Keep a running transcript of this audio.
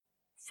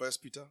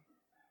First Peter,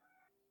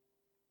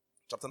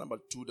 chapter number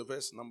 2, the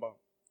verse number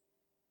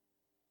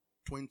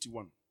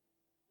 21.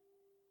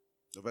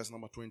 The verse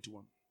number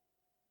 21.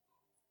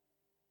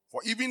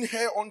 For even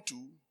hereunto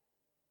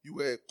you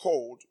were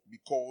called,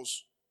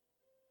 because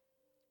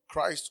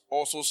Christ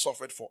also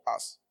suffered for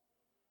us,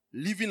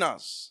 leaving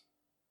us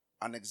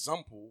an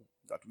example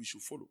that we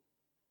should follow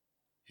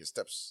his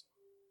steps.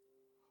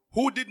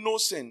 Who did no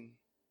sin,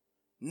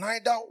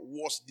 neither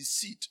was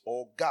deceit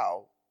or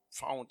guile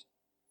found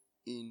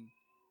in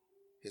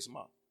his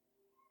mouth.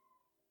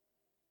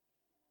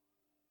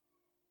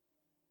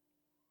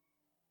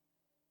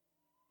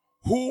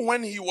 Who,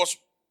 when he was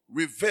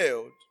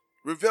revealed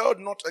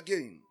not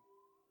again.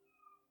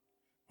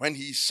 When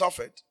he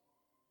suffered,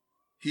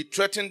 he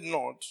threatened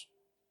not,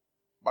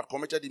 but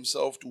committed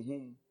himself to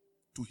him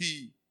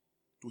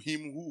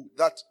who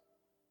that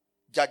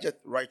judgeth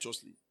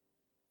righteously,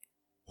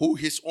 who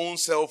his own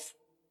self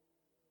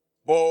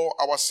bore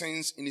our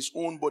sins in his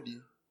own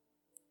body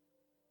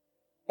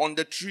on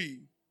the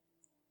tree,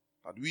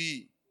 that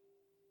we,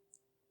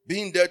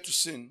 being dead to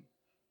sin,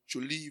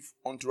 should live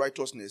unto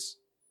righteousness,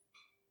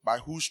 by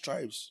whose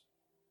stripes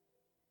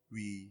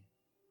we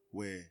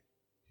were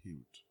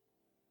healed.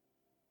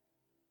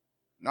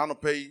 Now no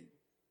pay.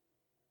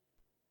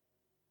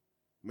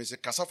 Mese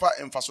kasafa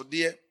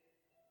emfasodie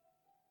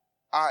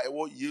a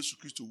ewo Yesu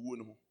Kristo wuo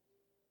ne ho.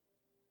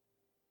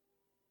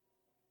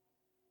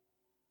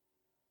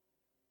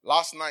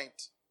 Last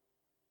night,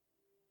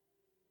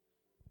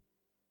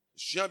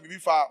 Shia bibi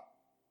fa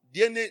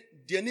die ne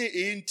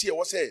enti e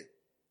wo se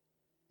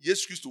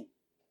Yesu Kristo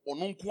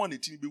ono nko an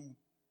etimi bewu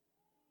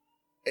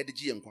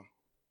edigi yenkwa.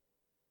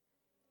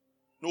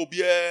 No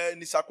obiya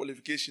ni sa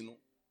qualification no.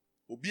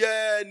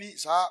 Obiya ni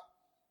sa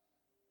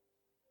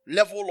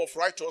level of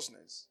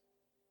righteousness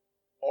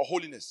or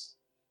holiness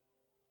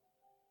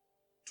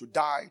to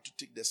die to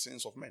take the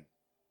sins of men.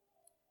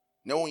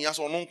 Na won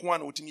yaso no nko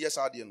an otimi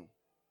yesa ade no.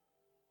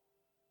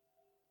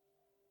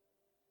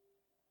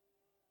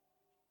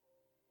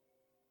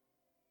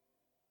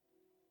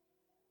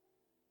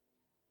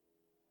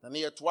 Na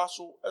ne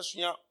yetwaso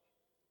asua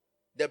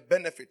the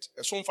benefit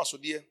eson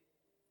fasodie.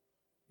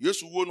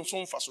 Yesu wo no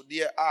son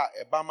fasodie a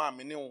eba ma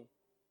amene wo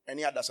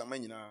ene adasama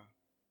nyina.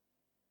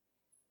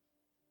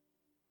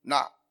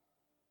 Na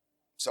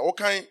se wo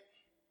kan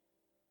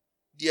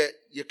de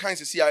ye kan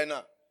sisi ai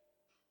na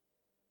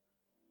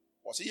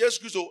o se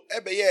Yesu Kristo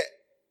ebeye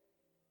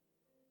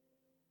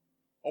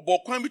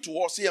obokwan bi to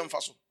wo se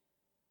yemfaso.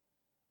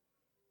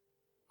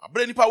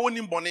 Abre nipa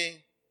woni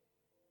mbone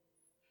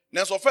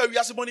na so fa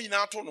wiase bone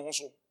nyina ato no ho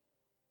so.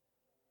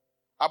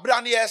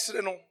 Abra na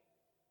yesere no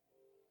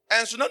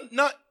enso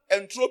na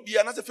entro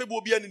bia na se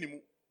febo bia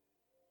ninimu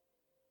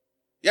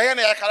yaya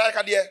na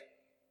yakara de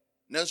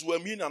na enso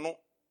wami na no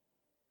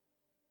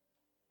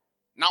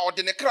na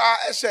ode ne kra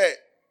ehye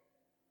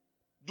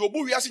do obu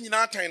wiase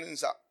nyina atan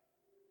nsa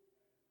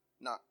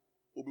na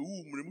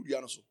obewu mremu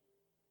bia no so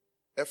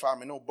efa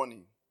me na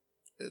obone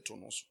eto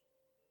no so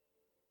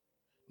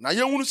na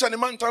yehunu se ne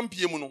mantam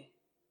pie mu no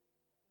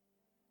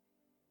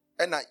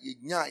e na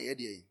yenya ye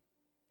de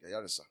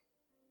yayaresa.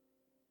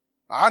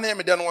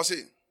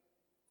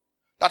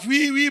 That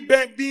we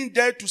being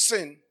dead to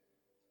sin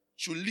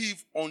should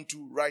live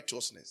unto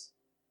righteousness.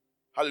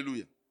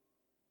 Hallelujah.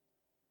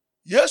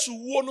 Yes,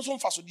 wo no so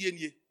mfaso de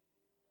anie.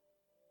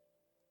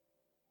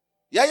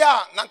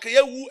 Ya na nka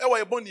ya wu ewo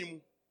eboni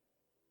mu.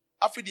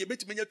 Afi de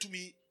betimenya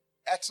tumi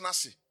etena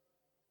se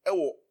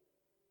ewo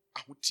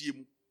ahotie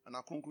mu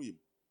ana kronkron yem.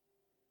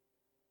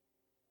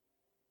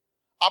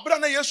 Abra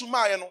na Yesu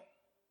maaye no.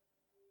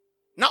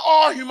 Na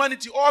all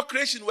humanity, all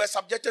creation were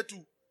subjected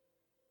to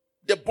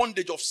the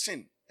bondage of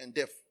sin and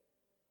death.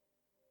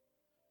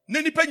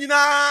 Neni pe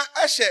nyina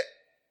ehye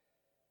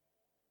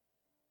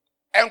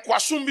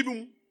enkwasum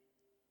bibum.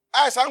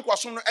 Asa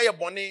enkwasum no eye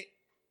bone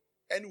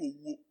ene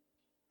owuo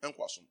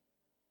enkwasum.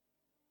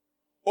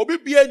 Obi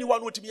bia ni wa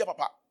no otimi ye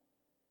papa.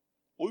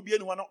 Obi bia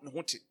ni wa no ne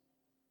ho te.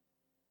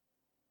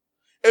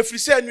 Efri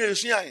se anu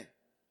esuan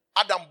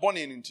Adam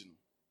bone ni ntino.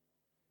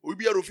 Obi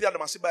bia rofiri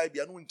Adam ase ba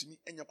bia no ntimi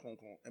enye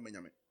kronkron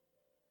emanyame.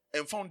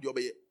 And found the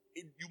obey.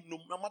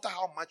 No matter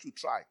how much you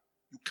try,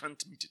 you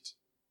can't meet it.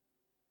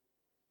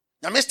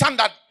 Nyame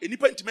standard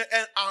enipa ntime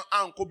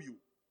ankobiu.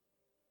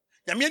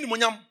 Nyame ni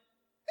monyam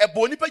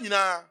ebo nipa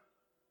nyina.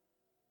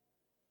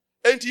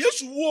 Enti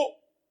Yesu wo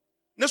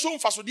ne so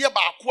mfasode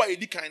ba akwa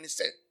edi kan ne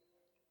se.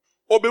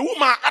 Obewu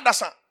ma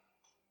adasa.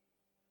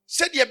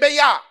 Se de be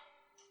ya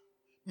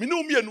mene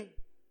umienu.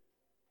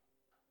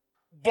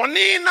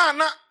 Boni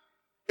na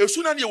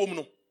esu na ne ewom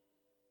no.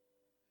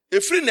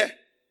 Efri ne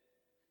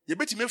ye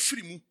betime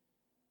free mu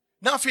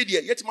na afi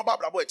de yetima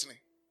babrabo etene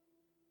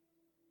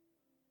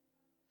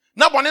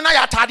na bone na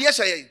ya atade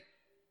hye ye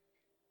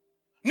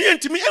ni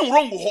entimi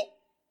enwrongo ho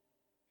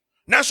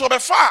na so be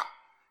fa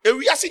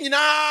ewiase nyina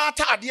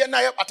atade na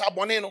ye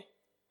atabone no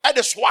e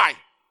de swai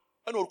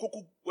and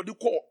orkoku wodi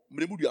ko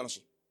mremudua no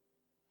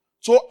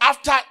so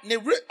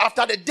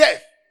after the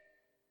death,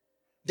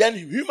 then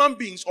human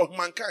beings or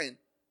mankind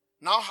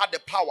now had the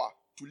power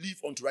to live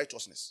unto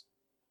righteousness.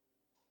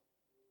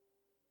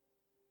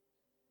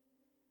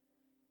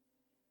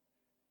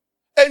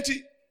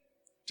 enti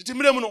titi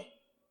mire mu no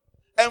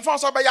emfa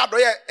so be ya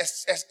doye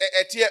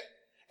etie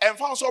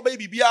emfa so be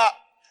bibia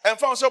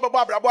emfa so be bo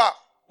abrabo a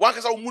wan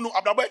kasa mu no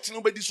abrabo eti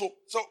no be di so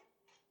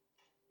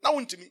na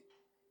wontimi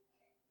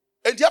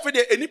enti afi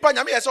de enipa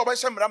nyame yese obe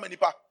hyemra ma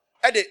nipa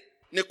e de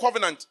ne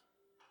covenant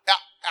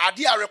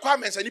ade a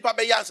requirements enipa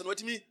be yanse no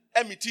wetimi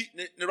emiti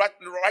ne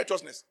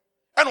righteousness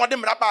e no de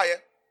mra ba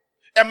ye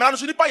emra no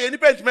so nipa ye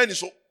nipa entimi ani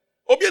so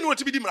obi enu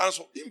wetimi di mra no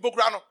so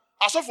impokura no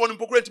asofo no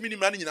impokura entimi di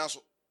mra no nyina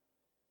so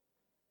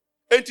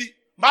enti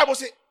Bible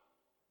say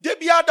de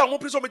bia da mo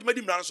preso metimi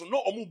di mra no so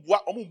no omu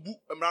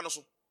bu mra no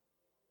so.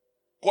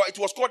 God, it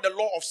was called the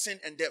law of sin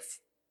and death.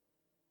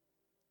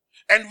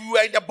 And we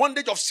were in the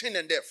bondage of sin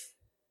and death.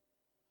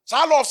 So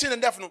our law of sin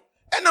and death no.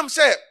 And I'm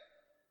saying,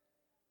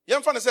 you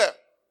fan say,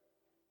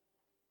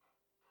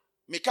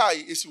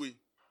 Mekai is we.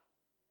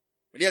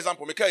 The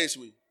example, Mekai is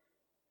we.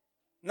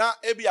 Na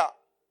ebia.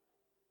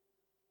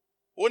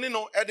 Only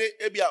no ede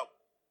ebia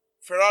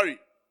Ferrari.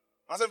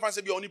 I say fan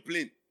say be only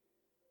plane.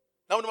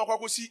 Now we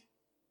go see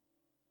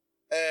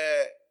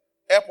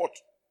airport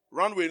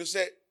runway no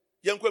say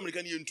yenko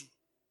American yentu.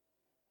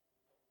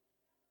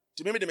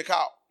 Ti me de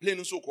meka plane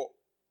no so ko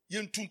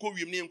yentu nko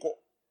wiem ne nko.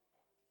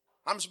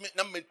 Am so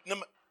na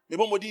me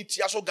bomodi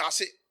ti aso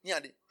gase ni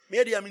ade. Me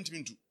ye de am ntimi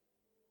ntu.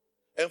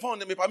 Enfo on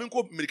me pa me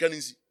nko American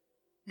nsi.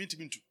 Me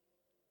ntimi ntu.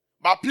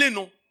 Ba plane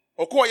no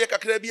okọ ye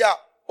kakra bi a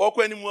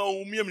okọ animu a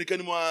umi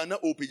American mu na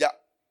opeja.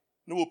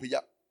 Na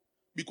opeja.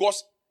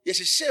 Because ye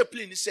share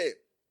plane ni say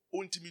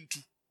ontimi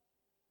ntu.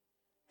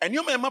 And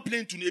you may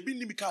plane to ne bi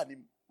ni car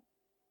nim.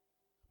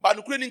 Ba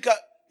no kure ni nka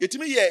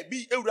yetimi ye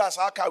bi ewura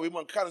asa aka we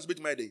mu nka no so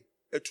betima dey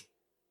etu.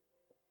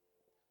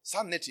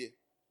 San netie.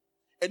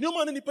 And you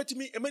man ni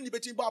petimi e man ni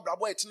betimi ba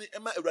abrabo etene e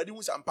ma awurade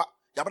hu sampa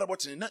ya abrabo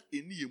tene na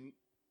eni yemu.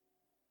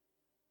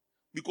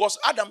 Because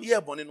Adam ye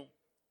bone no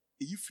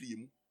eyi firi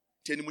yemu.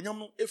 Ti animunyam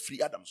no e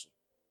firi Adam so.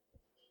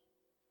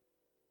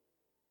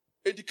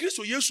 E di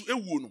Kristo Yesu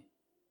ewuo no.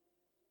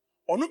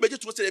 Ono beje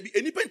to say bi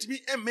eni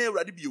pentimi e ma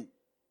awurade bio.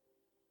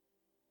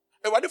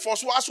 Ewade for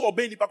so aso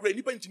obey nipa kra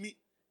nipa ntimi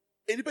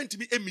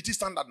emiti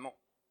standard no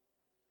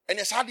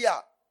ene sade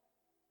a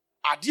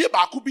ade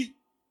ba ko bi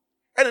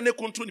ene ne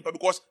control nipa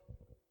because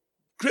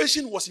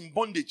creation was in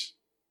bondage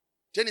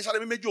then sade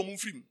me meji omun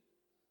free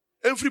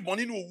enfree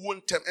boni no owu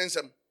ntem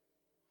ensem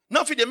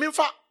na fi de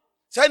memfa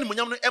sai ni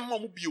munyam no emma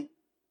mu bio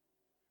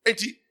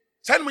enti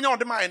sai ni munyam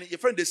de man ye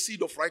friend the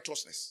seed of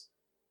righteousness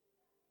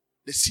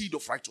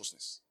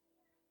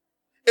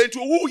enti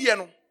owu ye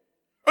no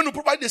enu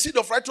provide the seed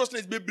of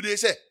righteousness be bre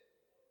say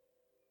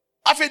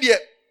afi de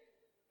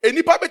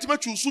enipa betima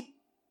chusu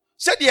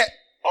se de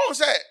on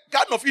say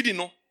Garden of Eden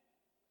no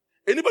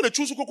enipa na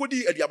chusu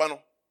kokodi aduaba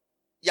no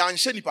ya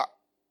nhye nipa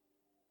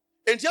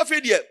enti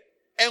afi de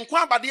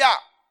enkwa abade a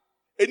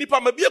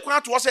enipa mabie kwan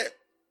ato se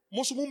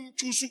musu mun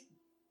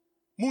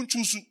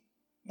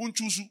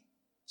chusu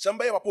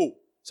samba ya papo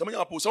samba ya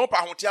papo samba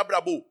pa hote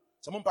abrabo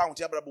samba pa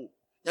hote abrabo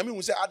nyame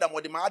hu say Adam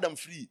wode ma Adam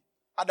free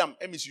Adam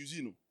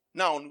misuse no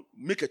now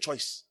make a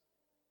choice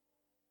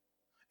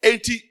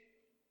enti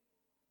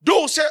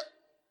do say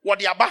what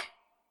the aba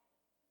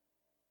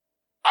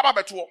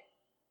beto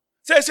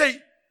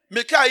say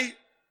mekai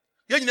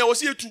ye nyina wo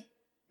se etu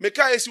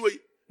mekai esi we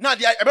na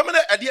dia ebema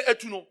na ade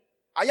etu no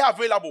aya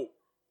available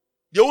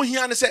de wo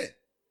hia ne say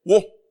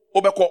wo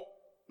obekọ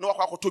na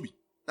wakọ tobi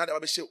na de ba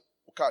be hye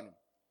oka no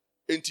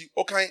enti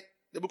okan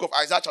the book of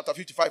Isaiah chapter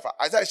 55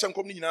 Isaiah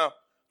hye ni nyina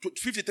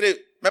 53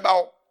 meba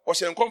o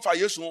hye nkom fa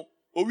Yesu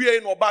o wie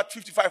no ba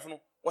 55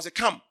 no was a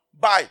come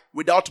buy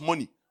without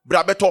money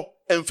bra beto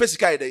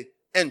emfesika ide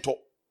ento.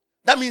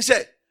 That means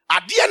say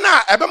ade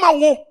na ebema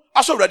wo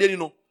aso wrade ni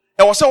no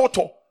e wo se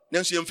woto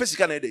nanso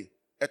emfesika na ide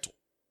eto.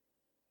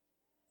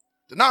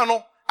 The now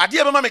no ade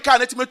ebema meka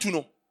na timetu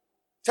no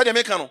say de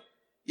meka no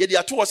ye de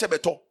ato wo se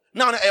beto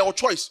now na your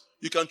choice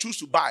you can choose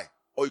to buy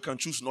or you can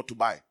choose not to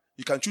buy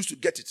you can choose to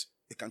get it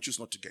you can choose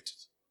not to get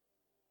it.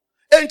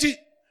 Enti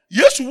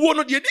Yesu wo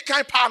no de di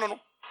kan pa no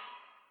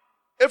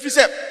efi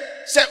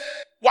se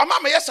wa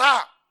mama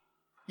yesa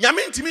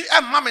nyame ntimi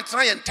emma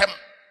metena ye ntem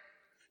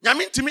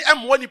nyame ntimi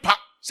emmo nipa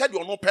said you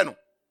no peno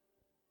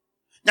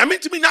nyame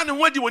ntimi na ne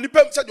ho adi woni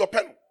pem said you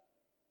peno.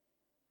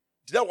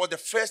 That was the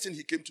first thing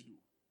he came to do.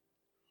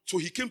 So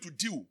he came to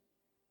deal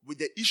with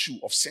the issue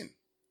of sin,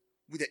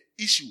 with the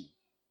issue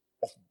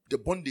of the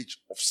bondage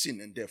of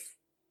sin and death.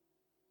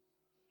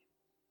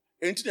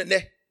 Enti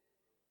ne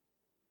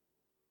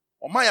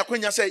o ma ya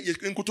kwanya say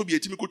nkoto bi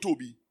etimi koto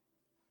bi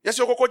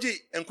yesi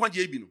okokoji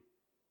enkwaje ebi no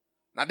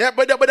na de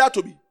beda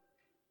to bi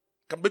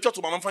kan betwa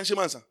to mama fanhye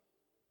mansa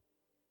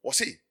o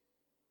say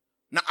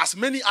na as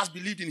many as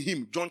believed in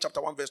him, John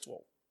chapter 1 verse 12,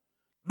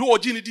 do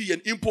ojini di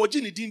yen impo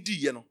ojini din di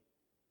yen no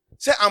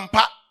say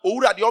ampa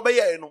owura de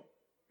obeye no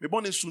me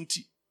bone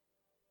sunti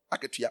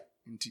aketua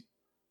nti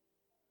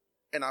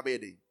and abe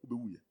dey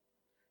obewuye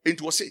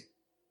enti o say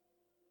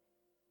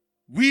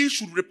we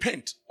should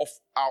repent of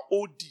our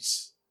old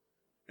deeds.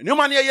 And no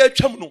man ye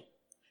twam no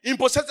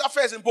impo set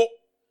affairs impo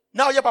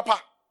now ye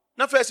papa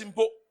na first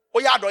impo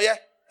oya adoye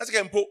na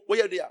second impo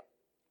oya dia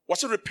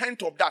Was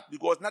repent of that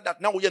because not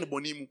that now we are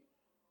bonimu.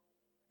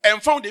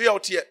 And found the way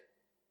out here.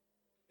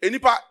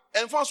 Enipa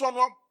and found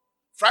one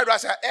fried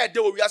rice air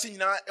de we are seeing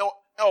now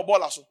el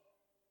bolaso.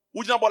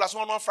 Would not bolas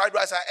one fried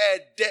rice air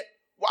de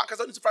what can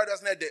I fried rice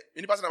de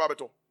any person about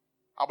it.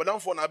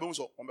 Abadam for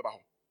Nabunso on the baho.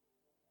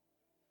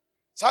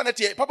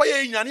 Sanity, Papa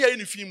ye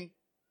any film.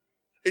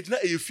 It's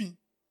not a film.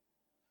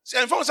 Say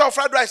and found some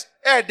fried rice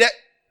air de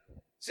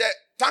say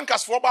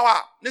tankers for Bawa,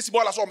 Nisi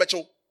bolas on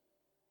Mecho.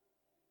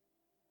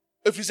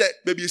 If you say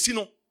baby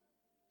sino.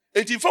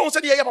 And if found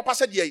said ye papa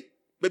said ye,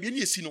 baby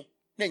ni sino,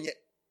 nenye.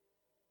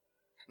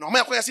 No me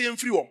akoya say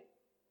free one.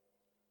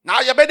 Now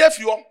you better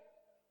free one.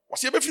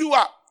 Was you be free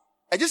one?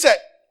 I just said,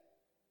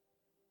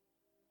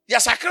 ya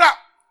sakra,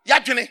 ya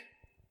dwene.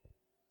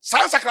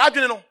 San sakra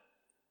dwene no.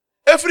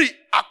 Every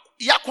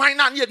ya kwan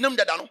na ne nam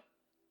dada no.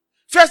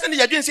 First thing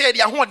ya dwene say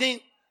ya hoden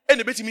e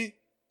ne betimi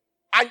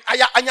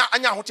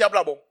anya hote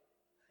ablabo.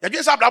 Ya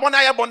dwene say ablabo na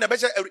ya bon na be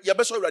say ya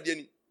be so awrade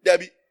ani. There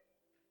be.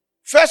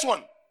 First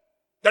one,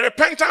 the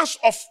repentance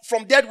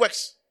from dead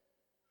works.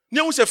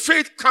 Now we say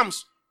faith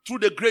comes through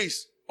the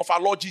grace of our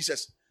Lord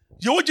Jesus.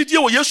 Ye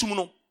ogidie wo Yesu mu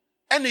no,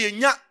 ene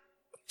yenya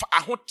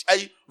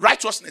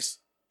righteousness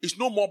is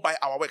no more by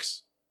our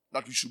works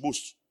that we should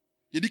boast.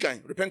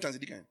 Yedikan repentance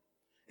yedikan.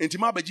 Enti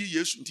ma baji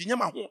Yesu, enti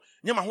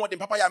nyama ho de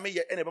papa ya me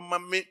ye ene be ma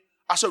me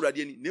aso awrade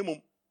ani.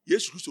 Nemom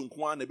Yesu Kristo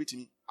nko an na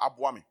betimi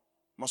aboa me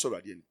ma so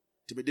awrade ani.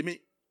 Ti be de me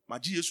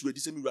maji Yesu edi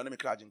se mi wura na me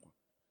kra agye nko.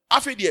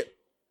 Afi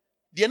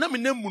de na me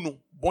namu no,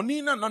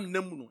 boni na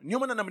namu no,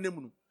 nyoma na me namu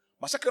no.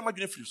 Masakra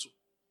madwene firi so.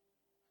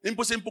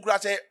 Impo se impokura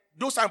se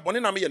do san boni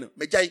na me ye no,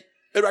 megyae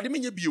awrade me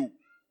nya bio.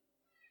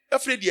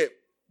 Afre de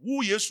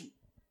wo Yesu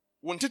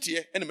wo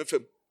ntete ene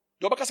mefam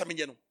de obakasa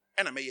menye no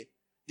ena meye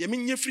de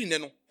menye free ne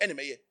no ene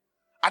meye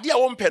ade a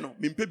wo mpe no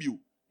mempe bio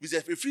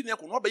because free ne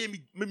ko no obaye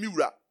me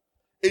wura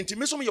enti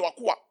me so me ye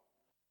wakoa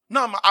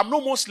now I'm no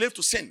more slave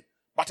to sin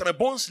but I'm a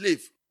born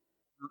slave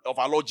of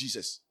our Lord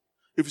Jesus.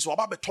 If it's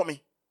about beto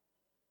me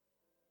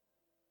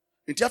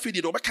enti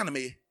afidi de obaka na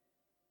meye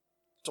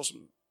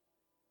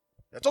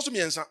tosum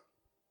yensa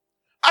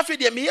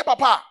afidi meye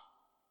papa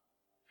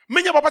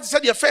menye papa te say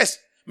the first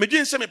me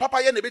dwen se me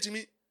papa ye na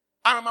betimi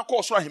anama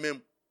call so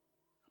ahemem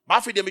ba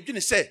afi de me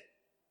dwen se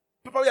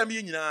papa ya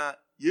me nyina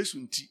Yesu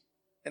nti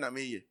na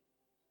me ye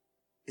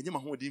enye ma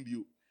ho odin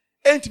bio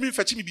entimi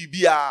fachi me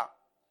bibia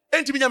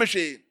entimi nya me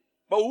hwe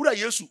ba owura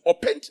Yesu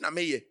openti na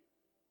me ye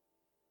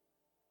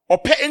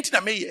ope enti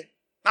na me ye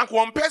na ko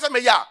ompe se me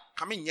ya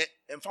ka me nye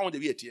emfa ho de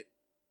bi etie.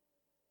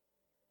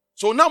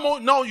 So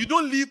now you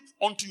don't live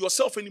unto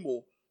yourself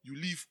anymore, you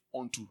live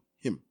unto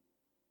him.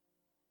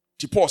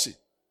 Tipose,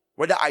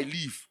 whether I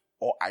live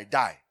or I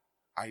die,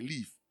 I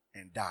live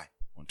and die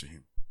unto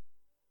him.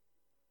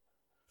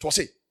 To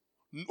say,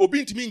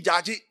 obi ntimi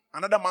njaji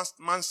another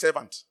man's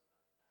servant.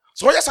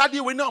 So yes, I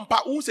did we know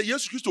mpa who say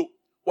Jesus Christo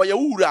or ya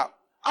wura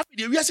after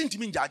the we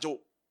ntimi njaji o.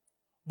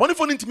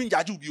 Bonifo ntimi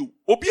njaji obi o.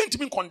 Obi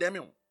ntimi condemn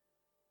you.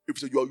 If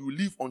so you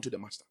live unto the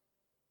master.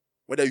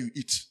 Whether you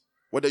eat,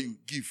 whether you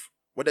give,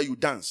 whether you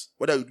dance,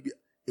 whether you be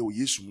e wo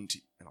Yesu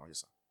munti na o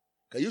yesa.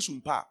 Ka Yesu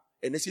mpa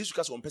ene se Yesu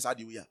ka so mpesa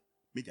de we ya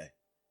mejai.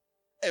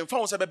 Emfa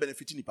won se be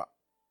benefit nipa.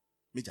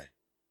 Mejai.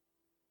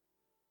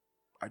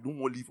 I don't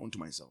want to live unto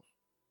myself.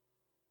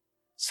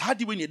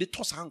 Sadi when you de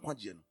toss han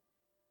kwaje no.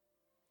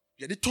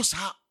 You de toss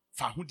ha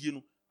fa hodie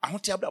no.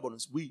 Ahote abra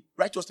bonus we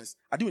righteousness.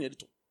 Ade when you de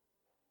to.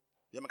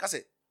 You make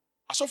say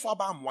asofo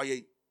aba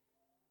amwaye.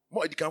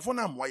 Mo edikanfo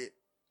na amwaye.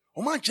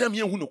 O man kire me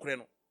hu no kure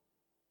no.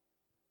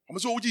 O me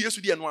so oji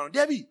Yesu de no ano.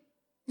 There be.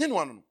 Nye no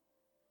ano no.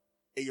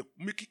 E you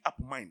make up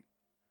mind.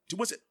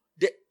 Tibo say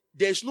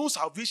there is no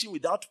salvation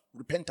without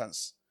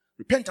repentance.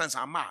 Repentance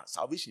and ma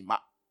salvation ma.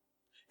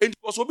 And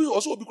also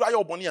be cry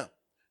your bonia.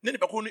 Ne be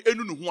ko no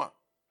enu no ho a.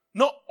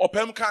 No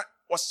opem ka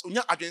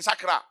onya adwen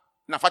sakra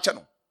na fache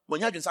no.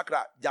 Onya adwen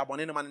sakra ja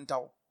bone ne man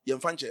ntaw. Ye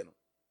mfa nche no.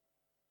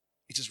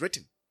 It is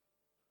written.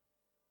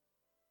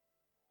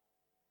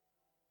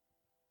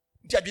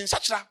 Di adwen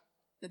sakra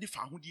na di fa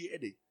hodie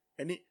ede.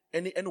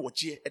 Ene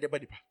woche ede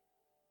badipa.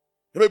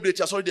 The Bible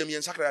tells us dem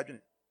yen sakra adwen.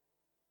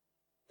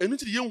 Enu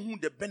ti ye hu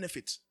the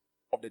benefit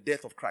of the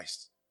death of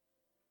Christ.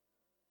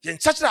 Yen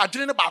sakra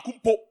adwen ne ba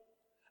kumpo.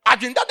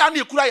 Adwen dada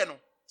na ekura ye no.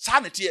 Sa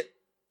na tie.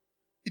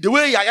 The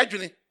way ya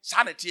adwen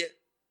sa na tie.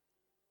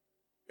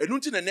 Enu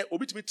ti ne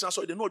obi timi tena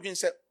so de no odwen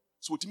se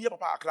so otimi ye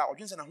papa akra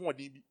odwen se na ho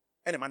odin bi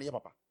ene ma ne ye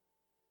papa.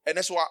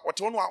 Ene so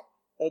wote wono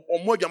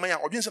omo adwaman a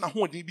odwen se na ho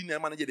odin bi na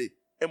ma ne ye de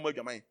emo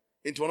adwaman.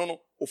 Enti wono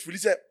no ofili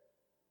se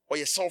or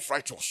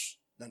self-righteous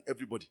than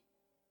everybody.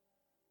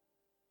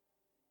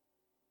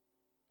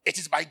 It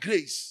is by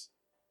grace,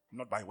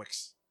 not by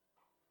works.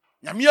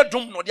 Nyame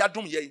adom no de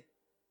adom ye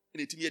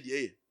ene timi ye de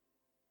ye.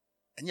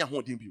 Enya ho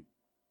odin bi.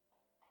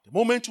 The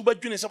moment you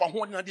badwene se wa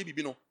ho odin ade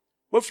bibi no,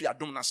 wa firi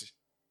adom na se.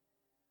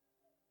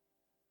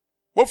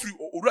 Wa firi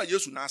owura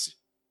Yesu na ase.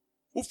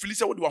 Wo fili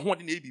se wo de wa ho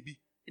odin na bibi.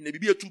 Ina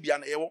bibi etu bia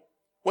na ye wo.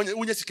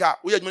 Wonya sika,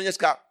 wo ye adwuma nya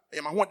sika,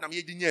 e ma ho odin na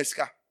me nya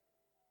sika.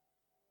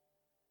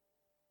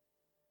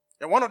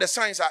 And one of the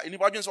signs are in the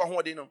audience of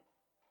one day no.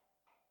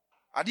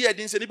 Adi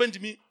edin se ni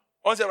bentimi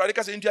On say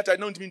radical say into attack,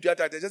 no into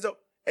attack.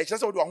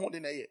 Just what you want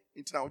in a year.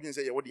 Into now, you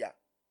say, what ya?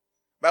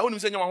 By whom you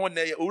say you want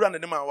there, who ran the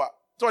man what?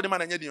 So the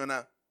man and yet,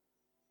 now.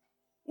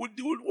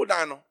 Would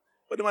I know?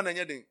 What the man and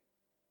yet?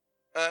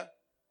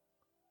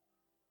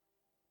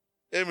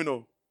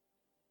 Amen.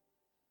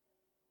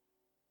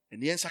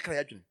 And the end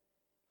sacred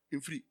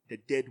in free the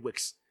dead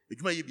works.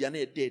 It may be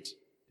a dead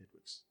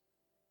works.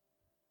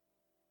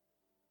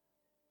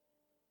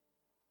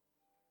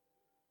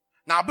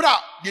 Now, bra,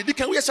 the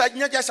deacon we said,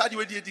 just said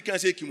you the deacon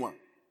say Kimwa.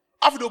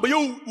 After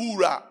the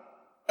Ura,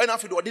 and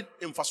after the did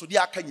in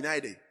Fasodia can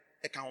unite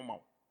a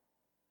count.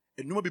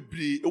 And no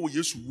be oh,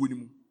 yes,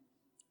 win.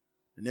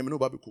 The name no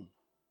babicum.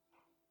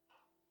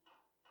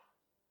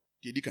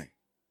 The deacon,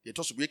 the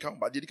toss of become,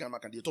 but the deacon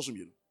and the toss of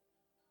you.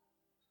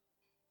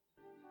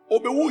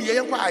 Obewu ye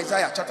yankwa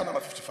Isaiah chapter number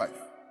 55,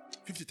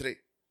 53.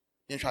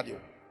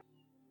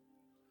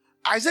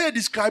 Isaiah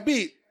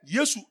describe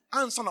Yesu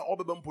answer na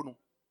obebempo no.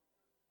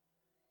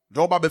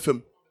 Droba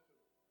befem.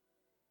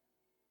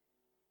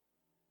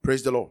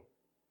 Praise the Lord.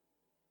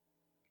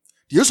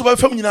 Yesu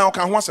befem nyina o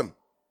kan ho asem.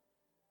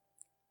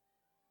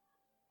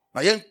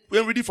 Na yen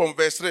read it from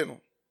verse 3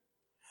 no.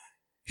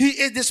 He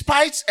is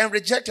despised and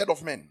rejected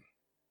of men,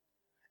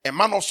 a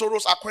man of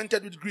sorrows,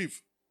 acquainted with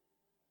grief.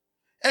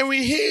 And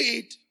we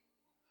hid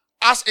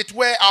as it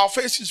were our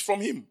faces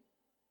from him.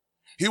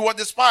 He was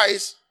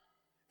despised,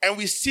 and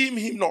we esteemed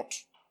him not.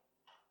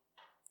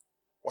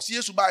 Was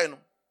he to buy no?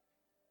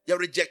 You're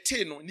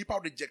rejecting no, nipa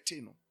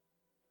rejecting no.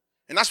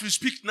 And as we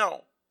speak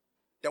now,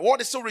 the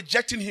world is still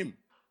rejecting him.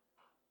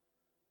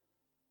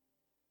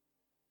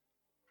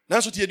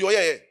 That's what he do.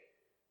 Yeah.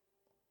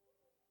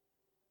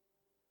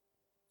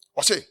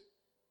 Or say,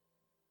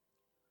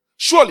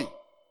 surely,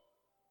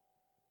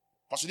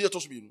 Pastor Dia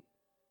told me,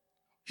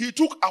 he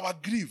took our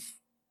grief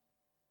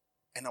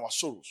and our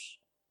sorrows.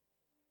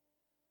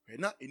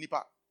 Na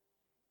enipa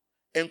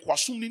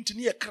enkwasum ni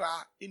ntini ye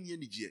kra eni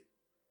enije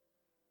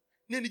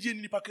na enije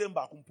ni nipa kra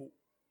mba akumpo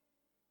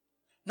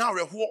na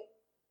reho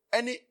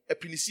ene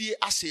epinisie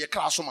ase ye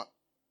kra soma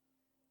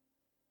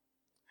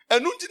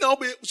enu nti na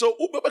obe so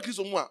ubeba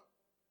kristo mu a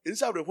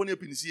enisa reho ne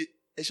epinisie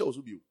e hye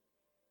oso bio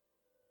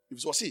if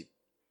so say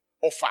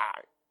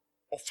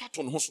ofa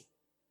to no so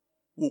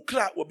wo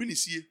kra wo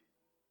binisie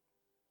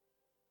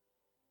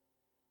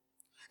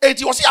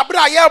enti wo se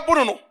abra ye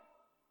bono no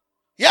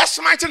yes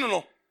smite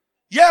no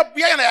yeah,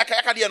 na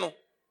yaka de no.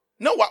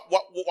 Na wa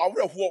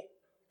werehwo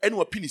ene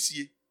wa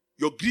pinisie.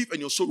 Your grief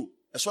and your sorrow.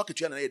 Eso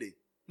aketua na yede.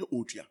 Na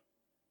otua.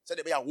 Say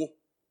de be yawo.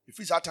 If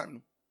it's that time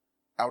no.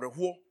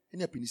 Awerehwo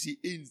ene pinisie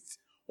end.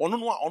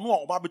 Ono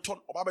oba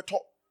beto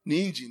na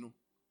engine no.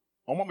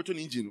 Omo beto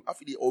na engine no.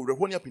 Afide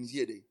awerehwo ne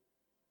pinisie de.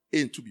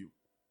 Entu bio.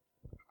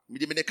 Me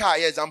de car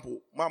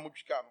example. Ma mo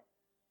twika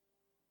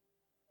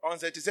no. On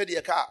say to say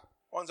the car.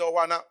 On say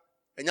wana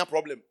enya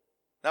problem.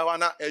 Na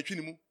wana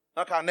etwi mu.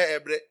 Na car na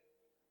ebre.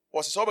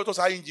 Was so beto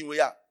sa engine we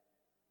ya.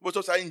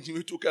 Beto sa engine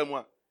we to kam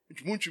a.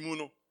 Ntwumu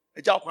no.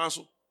 Eja kwan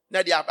so.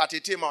 Na dia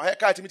atete ma he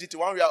car timi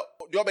wan we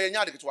de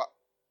obenya de ketwa.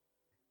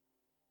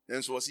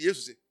 Enso was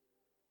Jesus say.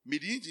 Me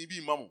di engine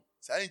bi mamo.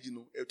 Sa engine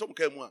no etom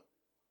kam a.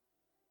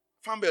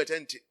 Fan belt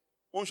ente.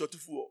 On shot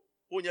fu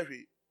onya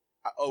hwe.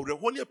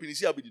 Awreho ne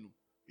apinisi abedi no.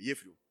 Ye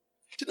fio.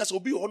 Ti na so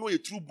obi ho no ye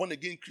true born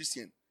again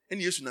Christian.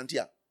 Ene Yesu nante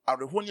a.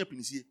 Awreho ne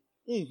apinisi.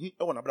 Unhu e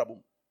wona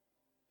brabom.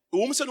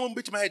 Ewom se no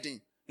mbetima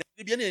hedin.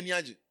 Na bia na ani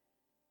age.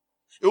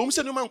 Ewom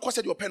se no man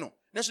kwose de openo.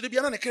 Na so de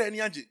bia na ne kra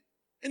ani age.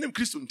 Enem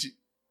Kristo nti.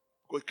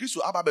 Ko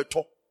Kristo aba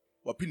beto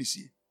wa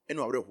pinisi ene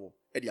awreho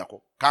e de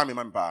akọ. Ka me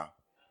man pa.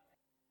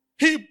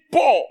 He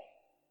bore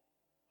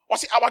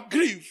was our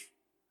grief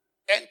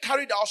and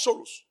carried our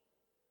sorrows.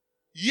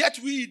 Yet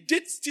we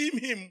did esteem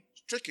him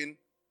stricken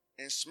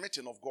and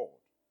smitten of God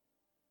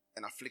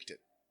and afflicted.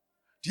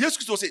 Jesus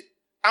Christ say,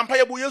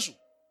 "Ampaya bo Yesu."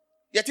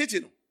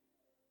 Yetete no.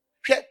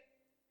 Hwe.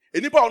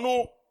 Enipa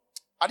ono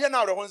ade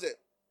na awreho nse.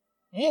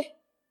 Mo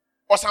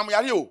osam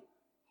yare o.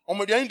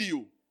 Omoduan di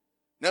o.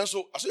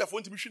 Nanso aso ya fo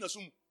ntimi hwe na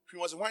sum. Hwe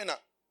was hwan na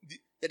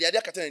de ade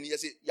akata na ni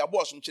yese ya bo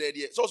asum kire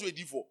de. So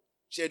edifo.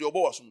 Share de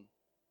obo asum.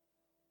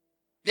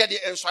 De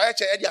ensoya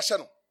che e de ahye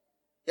no.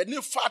 Ye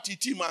ne fat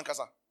ti man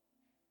kasa.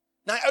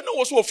 Na eno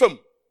wo so ofam.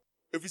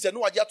 Efise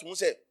no wage ato ho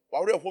se wa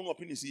were ho no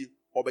opinisie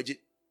obeje.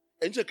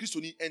 Enje Kristo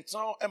ni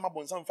entran e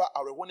mabonsan fa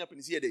awre ho no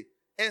opinisie de.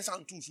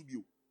 Ensan tu su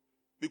bio.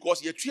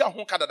 Because ye tua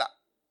ho kadada.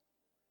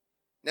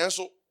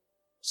 Nanso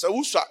sa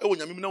wusa e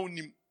wonyamem na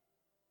wonim.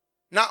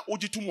 Na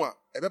ogitum a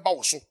e beba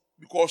wo so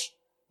because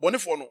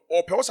bonefo no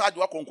o pe wo sa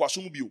adwa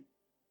konkwaso mu bio.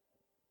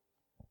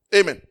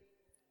 Amen.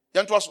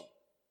 Yanto aso.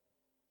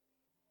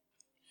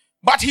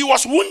 But he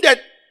was wounded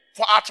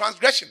for our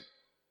transgression.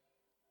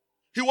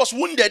 He was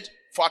wounded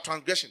for our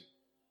transgression.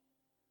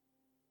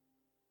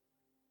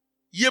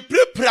 Ye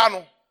prepare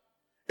no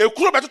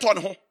ekuro betoto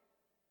ne ho.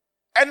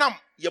 Enam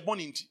ye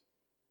boni nti.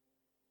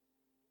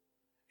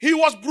 He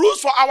was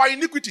bruised for our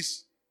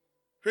iniquities.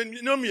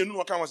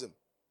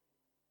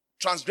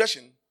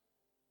 Transgression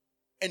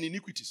and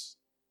iniquities.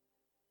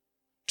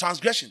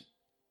 Transgression.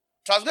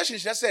 Transgression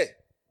is just say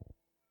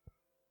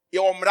ye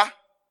omra,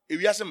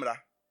 ewiase mra.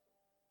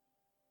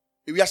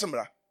 ewiase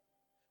mmara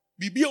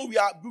bibia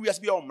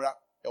wiase bia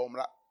omra e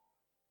omra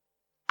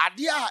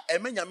ade a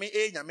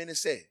emenyame nyame ne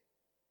se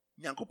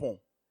nyankopon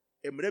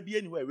mmara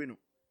bia ni ho ewe no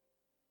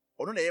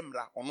ono na ye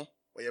mmara ono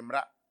oye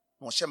mmara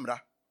na ohye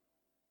mmara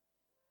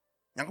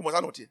nyankopon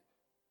sa no tie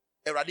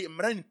ewrade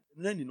mmara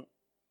ni no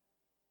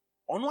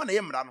ono na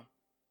ye mmara no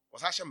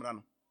osa hye mmara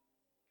no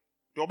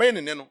de obey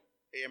ne no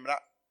ye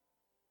mmara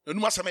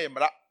nanum asem ye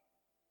mmara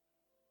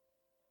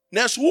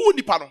na so wo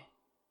nipa no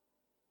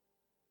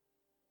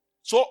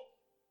so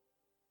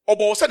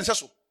obo se ne se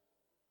so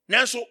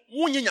nanso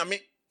wonye nyame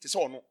te se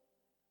ono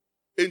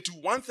enti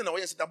one thing na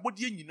we say da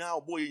body nyina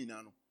obo ye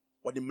nyina no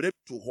wo de mmara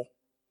to ho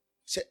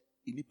se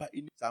inipa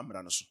ini sa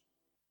mmara no so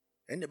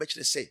enne be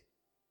kire se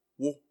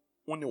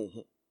wo ne wo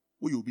ho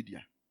wo ye obi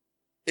dia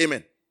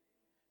amen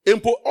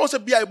empo onse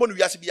bia ebo no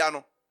wiase bia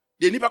no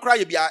de nipa kra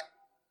ye bia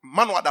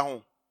manu ada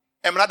ho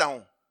emra da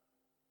ho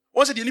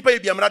onse de nipa ye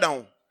bia emra da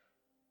ho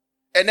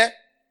ene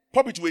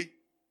puppet way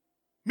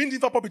mindi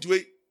fa puppet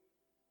way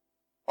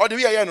o de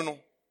wi ye no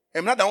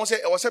emra da ho se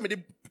e wo se me de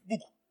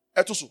book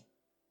eto so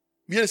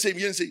mien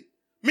sei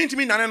minti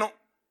mi nane no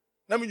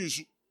na me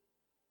nyusu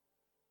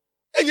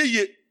enye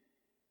ye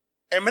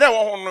emre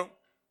wo ho no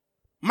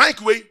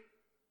mike way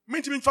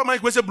minti mi fa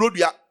mike way se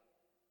brodua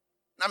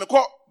na me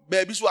ko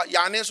baabi so a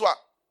ya ane so a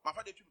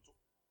mafa de twimto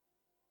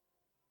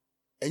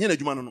enye na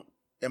adwuma no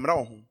emra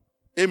wo ho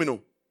amen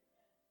o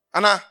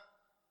ana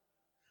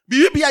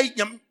bibia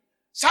nyam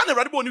sa na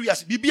rade bo ni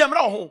wiase bibia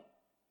emra wo ho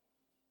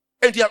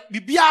entia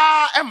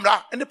bibia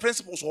emra and the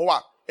principles ho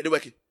wa e de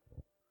weki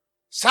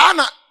sa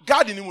na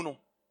garden ni mu no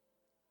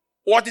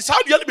what is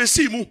how the be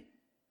see mu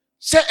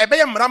se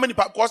ebeye mmara ma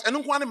nipa because eno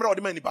nko ane mmara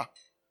ode ma nipa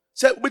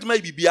se obetima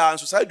bibia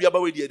nso sa dua ba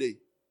we de dey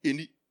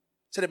eni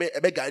se de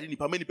ebe guide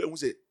nipa ma nipa hu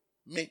se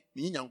me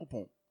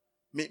nyankopon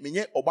me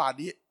nye oba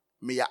ade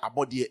me ya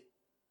abode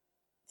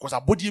because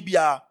abode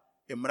bia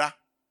mmara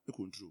e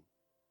control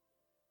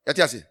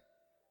yati ase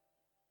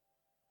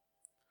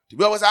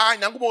tibi was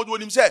nyankopon ode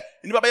onim se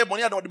nipa be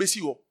boni ade ode be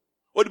si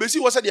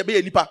ho se de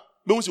be nipa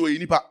me hu se o ye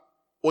nipa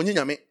onye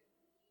nyame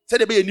se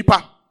de be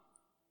nipa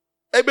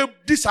ebe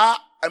disa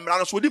emra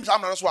no so dim sa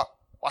amra no so a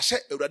wa hye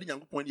awurade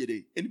nyankopon de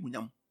dey eni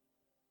munyam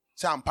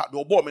se ampa de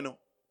obo me no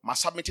ma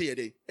submit ye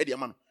dey e de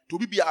ma no to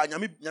obi bia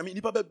nyame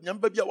nipa ba nyame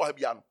ba bia wa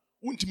bia no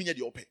wuntimi nye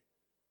de ope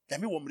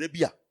nyame wo mra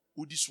bia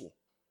odi so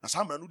na sa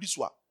amra no odi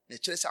so a na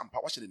kire se ampa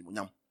wa hye de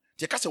munyam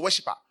te ka se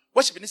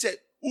worship ni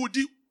se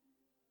udi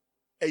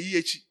ayi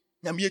echi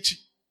nyame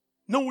echi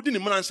na udi ne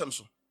mransam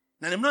so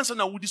na ne mransam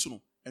na udi so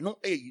no eno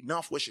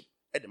enough worship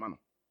e de ma no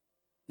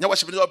nya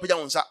worship ni opja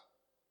wonsa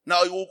na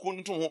yo ku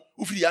ntu ho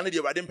ufiri ya na de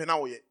awurade mpena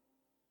wo ye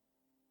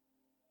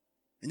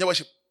nya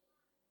worship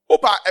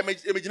opa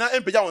emegina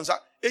empja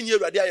wonsa enye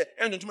awurade aye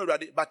entuntum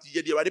awurade but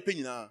ye de awurade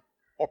penyina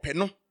ope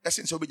no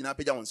esense obegina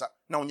peja wonsa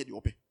na wonye de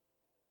ope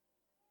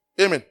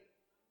amen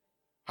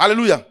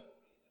hallelujah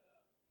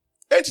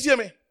entitie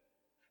me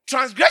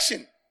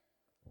transgression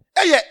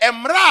eye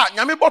emra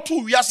nyame boto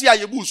wiase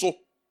ayebu so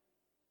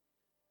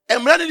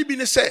emra ne bi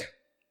ne se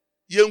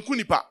yenku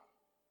nipa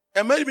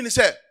emra ne bi ne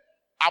se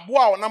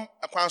aboa onam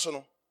akwan so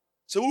no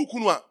se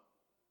wukunu a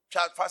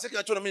fa se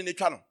ka chono me ne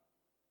twa no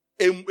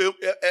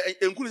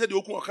enkunu se de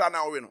okun okra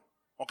na wo we no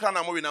okra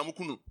na mo we na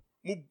mukunu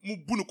mu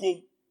bunu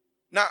kom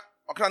na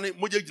okra ne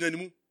moje gina ni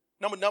mu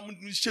na mo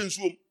hye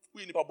nsuom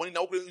we nipa boni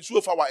na wo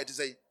nsuo fa wa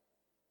etesei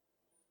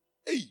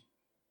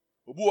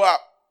obu a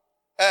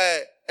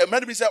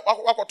emra bi se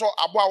wakoto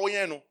aboa wo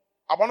yen no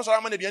abo no so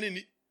ama na biane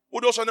ni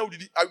wo do so na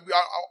udidi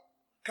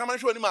kama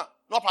hwe ni ma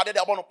na opade de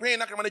abo no pen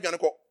na kama na biane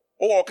ko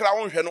wo okra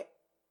wo hwe no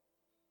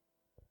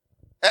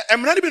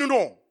emra bi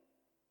no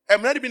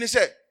emra bi ni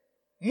se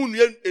mu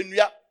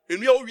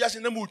enua o wiase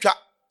na mu twa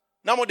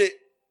na mo de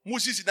mu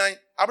sisi dan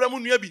abra mu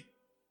nua bi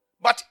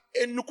but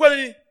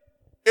enukwani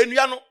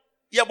enua no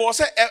ye bo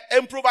se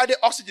provide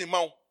oxygen ma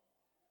wo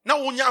na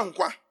wo nya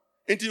nkwa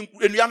enti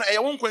enua no eye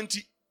wo nkwa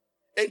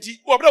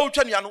enti wo abra wo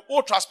twa nua no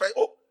wo transfer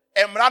o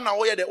emra na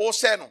wo ye de wo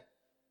se no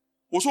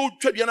wo so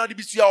twa bia na de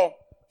bitua o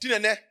ti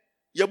ne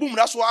ye bu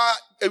mra so a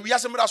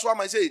wiase mra so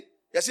ama say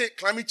ye say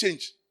climate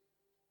change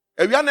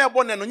ewia na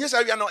ebo ne no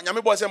nyesa ewia na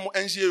nyame bo se mo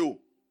enhie o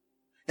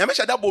nyame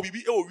hye da bo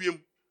bibi e wo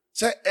wiem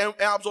se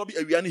absorb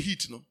ewia ne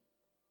heat no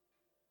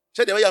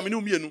se de ya me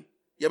no mienu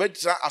ye be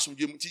tra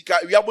asomdwem ti ka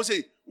ewia bo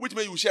se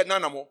witime you share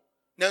na mo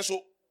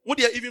nanso wo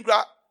de even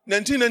kra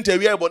 1990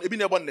 ewia ebo ebi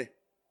na ebo ne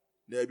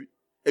na bi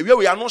ewia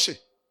we ya no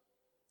hye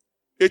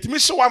etimi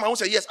hye wa ma wo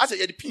say yes ase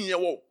ye de pin ye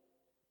wo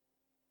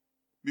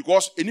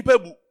because enipa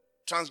bu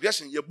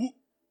transgression ye bu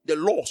the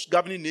laws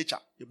governing nature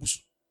ye bu so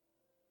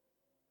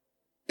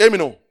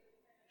amen.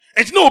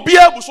 And no be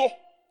able so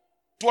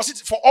to was it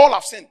for all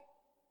have sinned.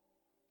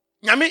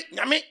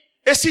 Nyame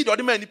a seed or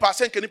the man nipa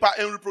sen ke nipa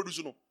en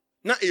reproduce no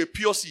na a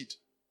pure seed.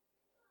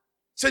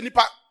 Say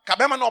nipa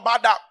kabema no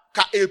bada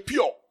ka a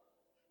pure.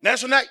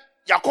 Nanso na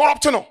ya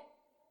corrupt no.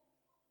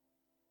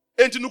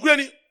 Enti nukure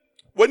ni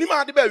wani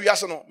ma de ba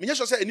wiase no menye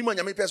so say anima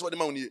nyame pese wo de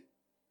ma woni.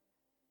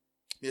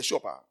 Me sure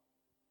pa.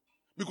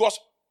 Because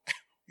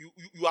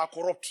you are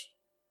corrupt.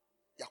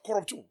 You are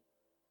corrupt too.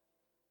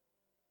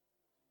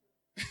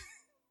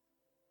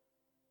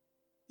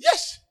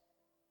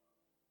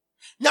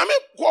 Nyame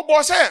ko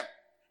bo se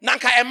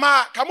nanka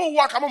ema kamo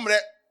wo kamo mre.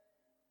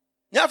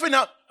 Nyafe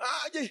na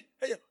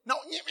na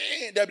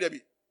nyime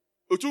debi.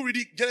 Otu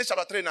read Genesis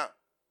chapter 3 now.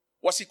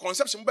 Was the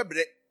conception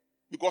bebre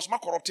because ma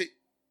corrupted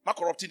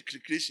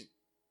creation.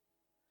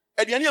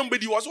 Aduane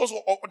ambedi was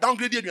also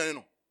downgrade aduane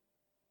no.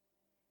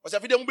 Was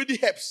afide ambedi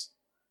helps.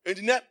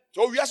 And na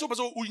so we are so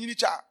person unyini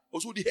cha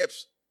also the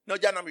helps. Na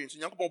ja na me so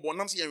Nyankopon bo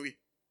nam se yenwe.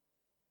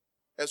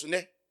 Eso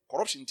ne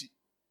corruption ti.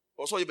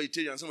 Also you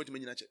vegetarian so much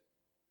manyina che.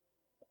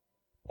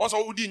 Also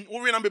udi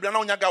we na bebre na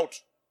onya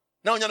gout.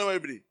 Na onya na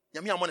bebre.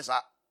 Nyame amone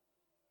sa.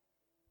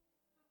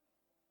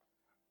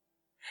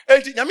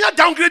 Enti nyame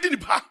downgrade ni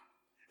pa.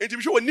 Enti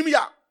bi hwe onim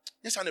ya.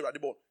 Yes an Awurade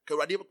bo. Ka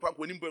Awurade pa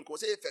onim bo nko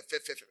say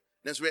fe.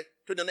 Nanso we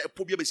to na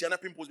epo bia besia na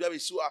pimples bia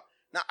besu a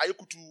na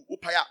ayekutu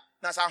opaya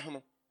na sa ho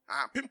no.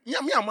 Ah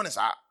nyame amone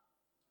sa.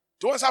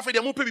 To won sa fe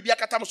de mo pe bibia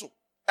kata mo so.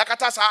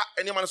 Akata sa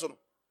enema no so no.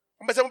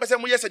 Mo pese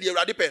mo yes de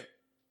Awurade pe.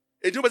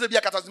 Enti mo pese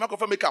bia kata ma ko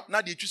fa makeup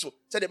na de twi so.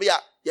 Se de bia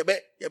ye be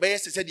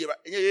yes se de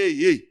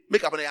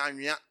makeup na ya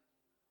anwea.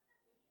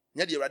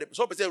 Nya de Awurade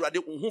so pese Awurade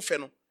ho fe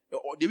no.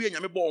 De wi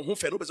nyame bo ho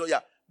fe no pese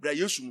ya bra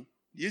Yesu mu.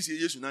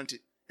 Yesu nante.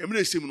 Emre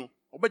esem no.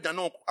 Obeda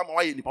no ama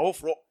waye nipa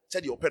wofro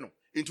se de ope no.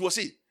 Enti wo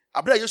se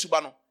abra Yesu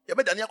ba no. Ye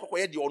beda ne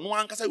akokoye de ono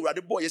ankasa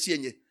Awurade bo yesi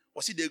enye.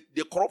 Wo se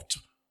the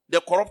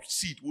corrupt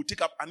seed will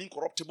take up an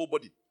incorruptible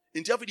body.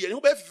 Enti afidi ene ho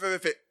be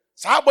fe.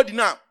 Sa body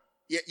na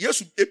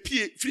Yesu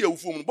epie free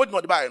awufo mu body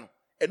no de bae no.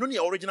 Eno ne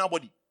original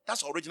body.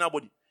 That's original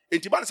body.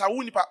 Enti ba sa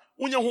wo nipa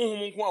wonya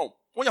honhom nko a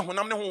wonya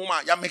honam ne honhom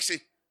a ya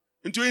mixe.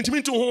 Enti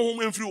mintu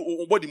honhom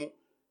emfiri body mu.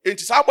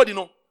 Enti sa body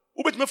no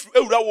ubetime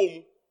ewura wo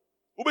mu.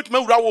 Ubetime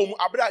ewura wo mu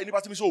abra eni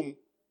patimi so mu.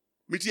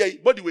 Miti ai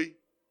body we.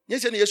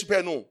 Nyese ne Yesu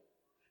pe no.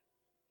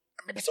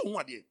 Me pese hu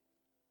ade.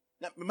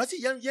 Na me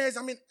masi yan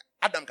examine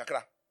Adam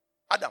kakra.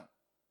 Adam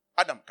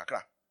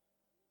kakra.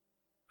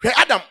 Hwe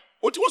Adam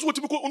oti wo so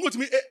otimi ko onu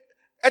otimi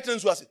etene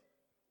nsu ase.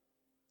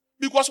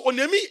 Because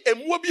onemi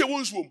emuo bi e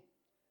won nsuom.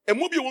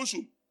 Emuo bi e won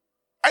nsuom.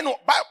 I know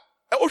ba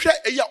ohwe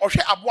eya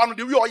ohwe aboa no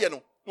de wi oye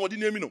no na odi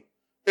nemi no.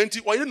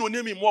 Enti oye no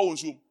nemi mo won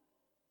nsuom.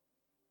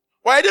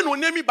 Oye de no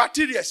nemi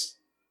bacteria.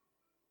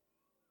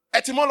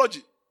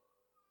 Etymology.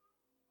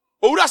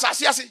 Owura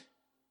asase ase.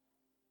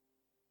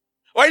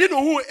 Oye de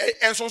no hu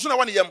ensonso na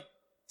wane yam.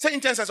 Say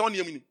intense ase wane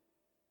yam ni.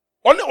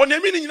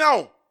 Onemi ni nyina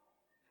o.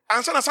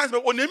 Ansa na science be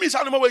onemi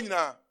sa no ma wa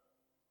nyina.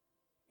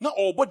 Na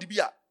all body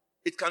bia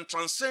it can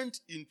transcend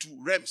into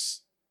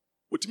realms.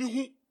 Otimi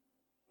hu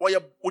oye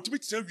otimi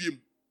tena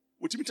wiem.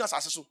 Otimi tena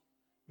asase so.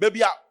 Ba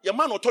bia ye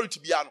man authority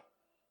bia no.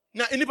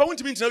 Na enipa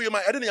wontimi tena wiem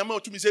a ede na ye man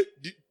otumi se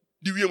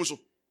di wiem so.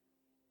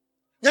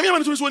 Nyame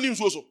man tumi so ni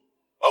nsuo so.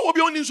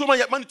 Obi oni nsuo man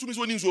ye man tumi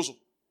so ni nsuo so.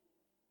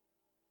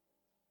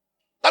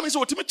 That means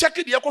otimi check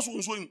the yakoso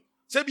nsuo yin.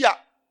 Se bia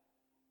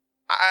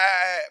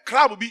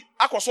crab bi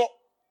akoso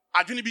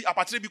adwene bi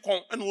apatre bi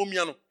kon ena o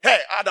mia no. Hey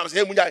Adam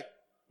say munyai.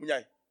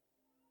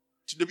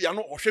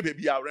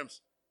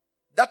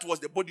 That was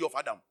the body of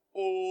Adam.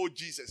 Oh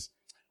Jesus.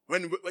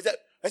 When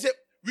I said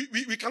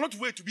we cannot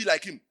wait to be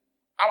like him.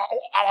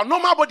 Our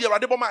normal body are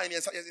the mind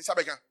in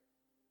Sabeka.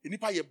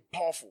 Nipa ye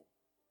powerful.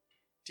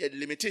 Tie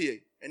limited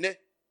ye. And then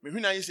me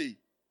huna you say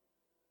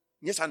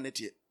yes and net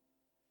ye.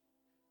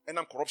 And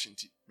I'm corruption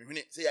ti. Me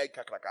huna say I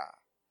kakraka.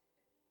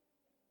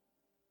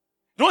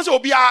 Don't say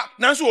obia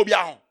nanso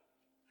obia ho.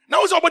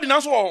 Now say body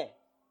nanso ho.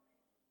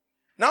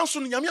 Nanso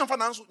nyame amfa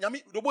nanso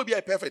nyame do bo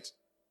bia perfect.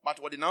 But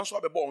what the nanso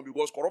abebo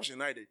because corruption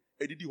na dey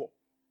edidi ho.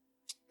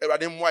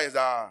 Ewade mwa is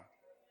a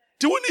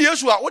ti woni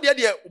Yesu a wo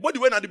de body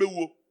we na de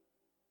bewuo.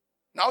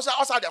 Na wo say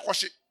outside the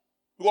kwhye.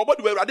 Because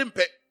body we ewade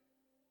mpe.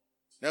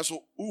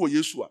 Nanso wo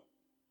Yesu a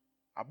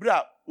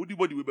abra wodi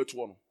body we beto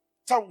no.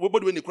 Sa wo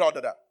body we ni crowd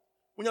dada.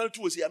 Wonya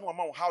to say na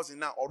ma housing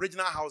na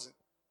original housing.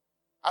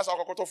 Asa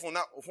akokoto phone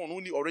na phone no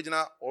ni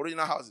original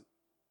housing.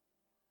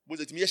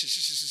 Boze timi ye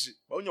shishi.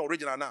 Ba wonya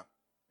original na.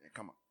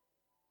 Come on.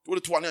 To the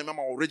to na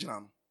ma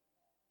original no.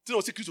 Ti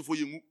no secret for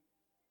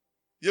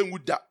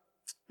yengu da.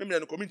 Memle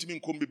no community mi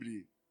nkom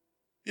bebre.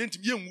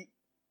 Yentimi yengu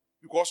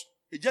because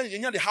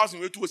enya the housing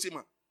we to say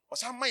ma.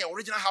 Osa man your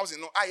original housing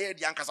no aye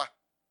di ankasa.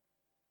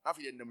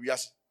 Afi ye ndam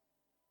wiase.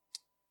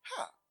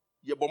 Ha,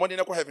 ye bomode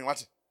na ko heaven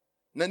what?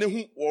 Na ne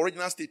hu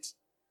original state.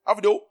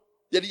 Afi do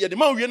ye the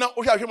man we na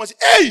o hwa say,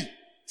 "Hey,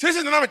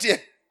 say na mete."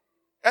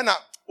 E na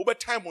obe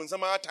time on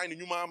sama time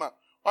nyuma ma.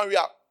 Wan we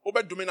a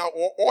obe dumi na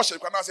o hye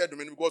kwa na say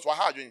dumi because wa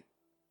ha adwen.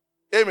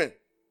 Amen.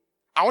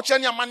 Awoche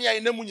ne amane ya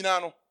na mu nyina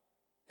no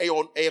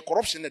e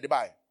corruption na de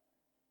bai.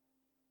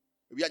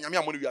 We anyame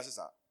amone wi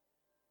asesa.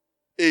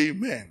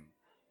 Amen.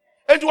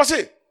 And to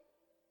say,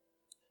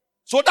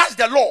 so that's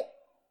the law.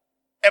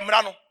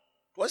 Emra no.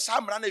 To say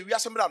amra na wi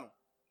asemra no.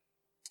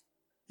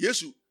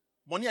 Yesu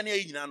money ane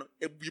ayi nyina no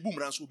e bu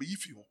mra so be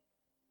yifi ho.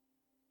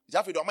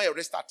 Jafe do ma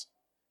restart.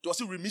 To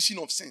say remission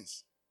of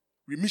sins.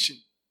 Remission.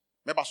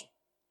 Meba so.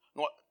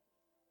 No.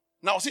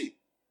 Now see,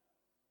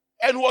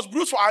 and was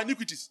bruised for our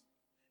iniquities.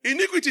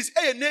 Iniquities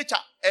a nature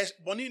as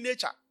boni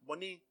nature.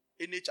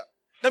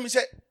 Let me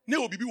say, ne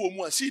obi bi wo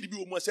mu a seed bi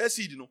wo mu a say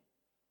seed no.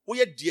 Wo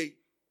ye die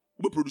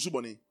wo produce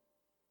boni.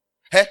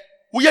 He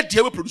we yet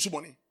dear we produce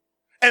money.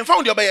 And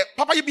found your bay,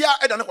 Papa you be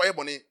a done a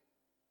money.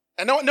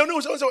 And no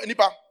so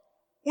nipa.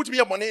 What be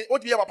a money,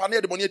 what be a papa near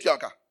the money to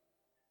Yanka?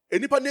 A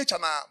nipa nature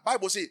na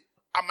Bible say,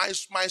 and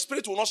my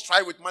spirit will not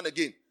strive with man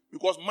again,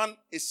 because man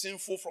is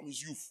sinful from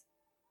his youth.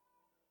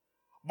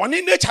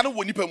 Money nature no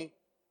nipa mu.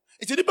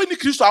 It's a nipa ni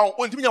Christ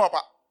on timi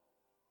papa.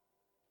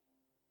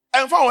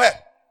 And found her.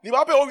 Ni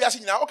papa o wiase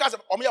nyina, o ka se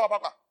o me ya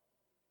papa.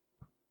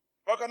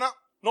 O ka na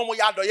no mo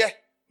ya doye,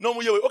 no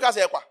mo ye we, o ka se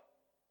ekwa.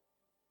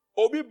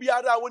 Obi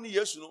biara woni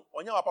Yesu no,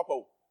 onya papa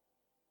o.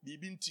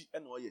 Bibi nti e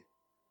na oye.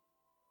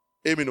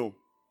 Amen o.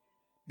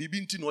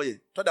 Bibi nti na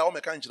oye. To da o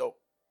meka nkyere o.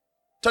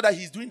 So that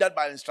he's doing that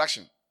by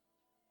instruction.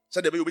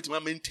 So the way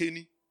you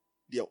maintain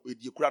the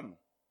Quran.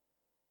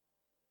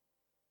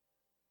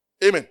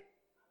 Amen.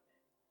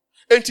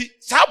 Enti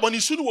sa boni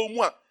sunu wo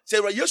mu a se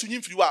ra Yesu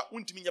nyimfiri wa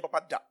untimi nya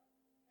papa da.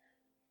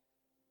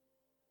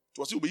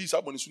 To se obeyi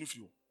sa boni sunu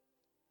firi wo.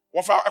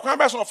 Wo fa akwan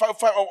ba so no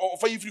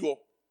fa yifiri wo.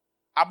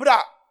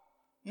 Abra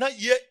na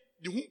ye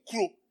de hu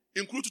kuro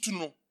enkuro tutu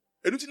no.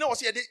 Enu ti na wo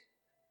se ye de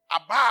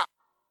aba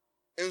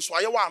enso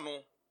aye wa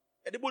no.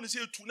 E de boni se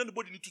etu na de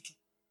bodi ni tutu.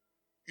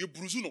 Ye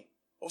bruzu no.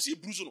 O se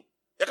bruzu no.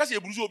 Ya ka se ye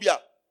bruzu obi a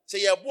se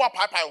ye bo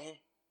apaipai ho.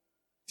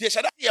 Ti ye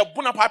shada ye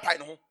bo na paipai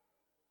no ho.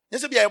 Ye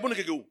se bia ye bo no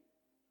keke o.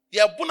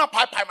 Ye bo na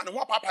paipai ma ne ho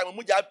apaipai ma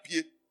moja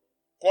apie.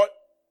 Ko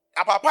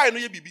apaipai no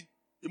ye bibi.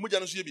 Ye moja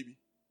no so ye bibi.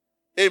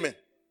 Amen.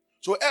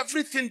 So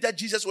everything that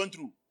Jesus went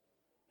through.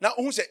 Now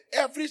who say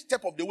every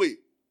step of the way.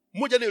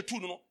 Moja na etu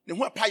no ne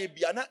ho apai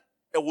bia na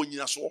e wo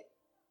nyina so.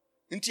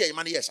 Nti ye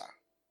ma ne yes ah.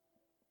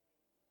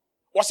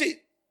 Was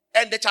it?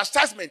 And the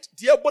chastisement,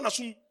 the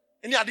bonasum,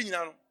 any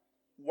other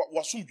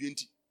was soon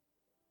beauty.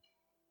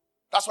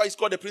 That's why it's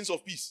called the Prince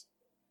of Peace.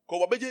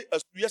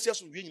 Because we as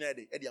years of being at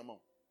the amount.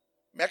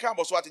 Meka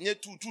was what near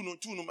two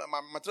no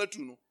material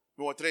two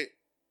no three.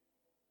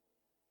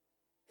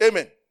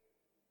 Amen.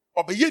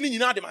 Or be yen in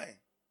the mind.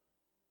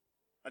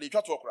 And the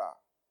church walk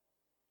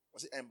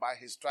was it, and by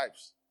his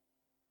stripes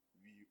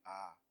we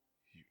are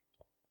healed.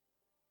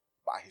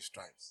 By his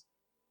stripes.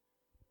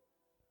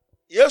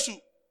 Yesu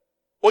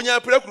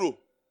onya prekuro.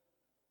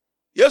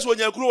 Yesu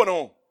onya kuro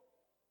no.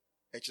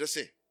 E kire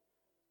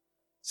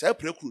say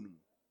prekuro no.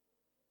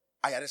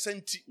 Ayare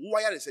senti, wo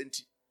ayare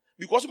senti.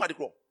 Because ma de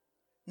kro.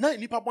 Na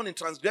nipa born in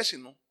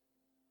transgression no.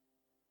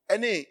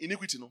 Ene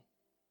iniquity no.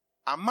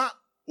 Ama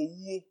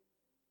owuo.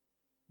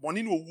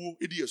 Boni no owuo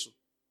edi yeso.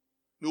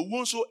 No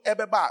owuo so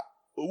ebeba,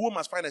 owuo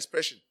must find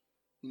expression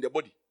in the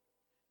body.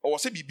 Or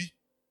say bibi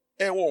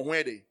e wo ho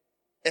ede.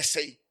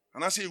 Essay.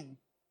 Anase ewu.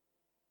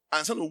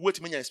 Ansa no owuo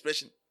ti menya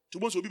expression. To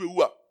bon so obi be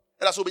wu a.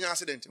 E da so obi nya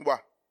accident mbo a.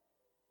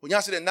 Onya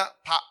accident na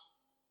pa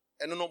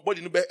eno no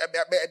body no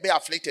be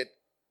afflicted.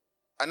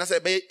 And as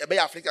be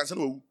afflicted and say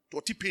no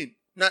to ti pain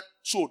na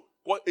so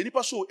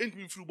enipa so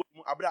entimi firi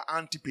body abra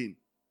anti pain.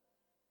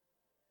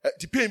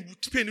 The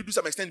pain do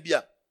some extent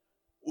bia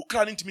o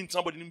kra ntimi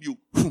somebody no bio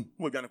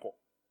no aduane ko.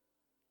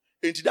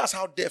 And that's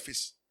how death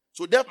is.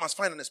 So death must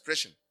find an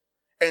expression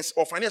and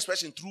or find an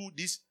expression through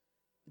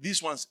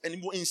these ones and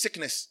in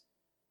sickness,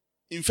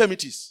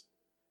 infirmities,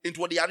 into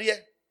what the area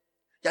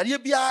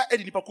bia e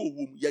nipa ko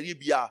wom yare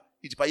bia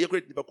itipa ye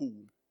great nipa ko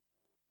wom.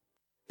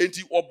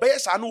 Enti obey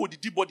sa no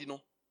the body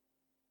no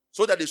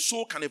so that the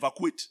soul can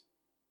evacuate.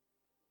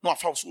 No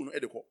afa so no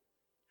edeko.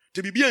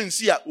 Te bibia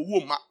nsi a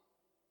owu ma.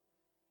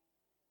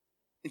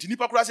 Enti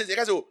nipa kura says e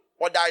ka say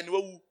o die no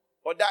wu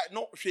o die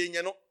no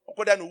hwenye no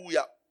okoda no wu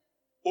ya.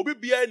 Obi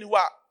bia ni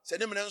wa se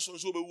ne mene nso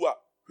so be wu a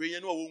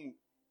hwenye no wo wu.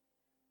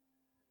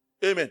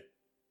 Amen.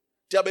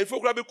 Ti abefo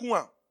kura be ku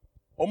a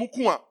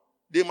omuku a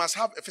they must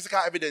have a physical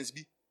evidence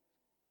be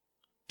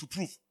to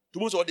prove. To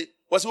most of the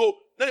was oh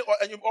na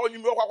you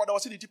kwada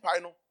was the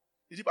tipai no.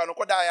 The tipai no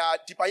koda ya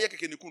tipai ye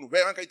keke ne ku no.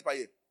 Where an ka tipai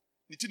ye.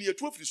 Ni ti ne ye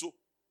 12 so.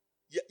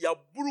 Ya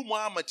buru mu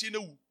amati na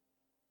wu.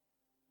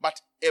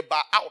 But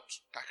eba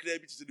out kakra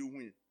bi ti de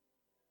hu ye.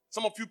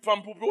 Some of you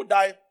people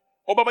die.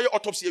 Obaba your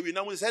autopsy we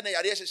now say na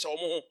yare hye omo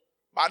ho.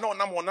 Ba na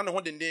onam ho na ne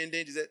ho den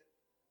say.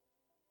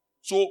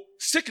 So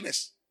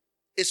sickness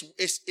is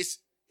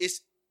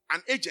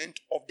an agent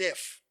of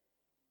death.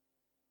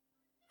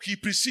 He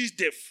precedes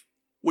death.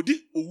 Odi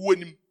owu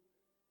anim.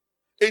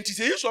 Enti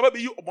say Yesu aba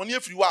be yi obone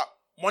afiri wa.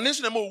 Mone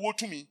so na ma owu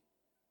tumi.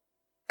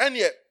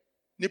 Ene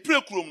ne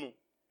prekurom no.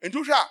 Enti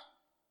hwa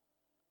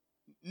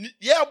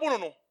ye abono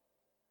no.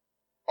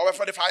 Owe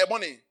for the fire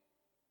money.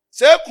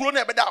 Say kuro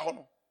na ebeda ho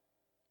no.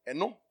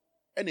 Eno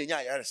ene nya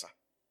ayaresa.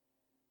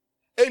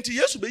 Enti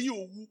Yesu be yi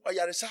owu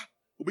ayaresa.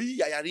 Obeyi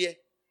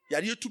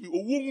yare tumi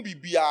owu mu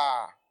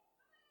bibia.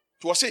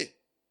 To say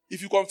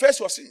if you confess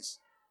your sins.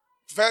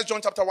 1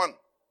 John chapter 1.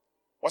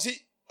 Was it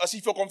as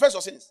if you confess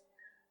your sins?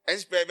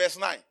 And verse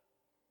 9.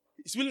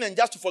 It's willing and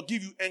just to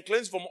forgive you and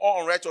cleanse from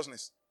all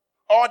unrighteousness.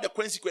 All the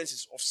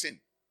consequences of sin.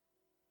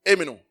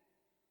 Amen.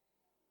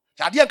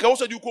 Tadia ka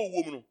also do ko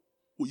wo mu no.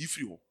 O yi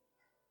free ho.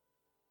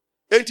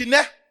 Enti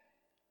ne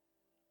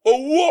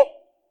owo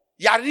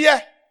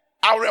yare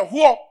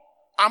awerho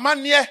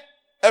amane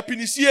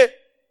apinisie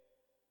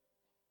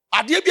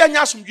ade bia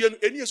nya asomdue no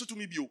eni Yesu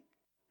tumi bio.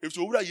 If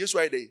so wura Yesu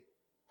ayde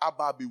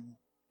aba bewu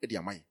e de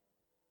amai.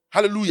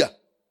 Hallelujah.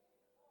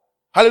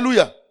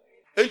 Hallelujah.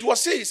 And it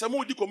was say, some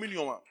di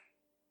communion.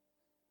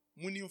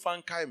 Muni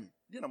fankai me.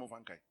 Dia na mo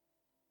fankai.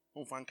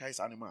 Mo fankai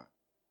sa anima.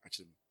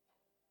 Actually.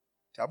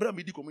 Ti abra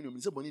me di communion,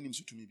 me say boni nim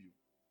su tumi bio.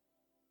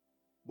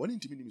 Boni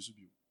ntimi nim su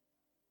bio.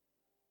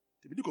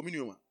 Ti bi di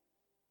communion ma.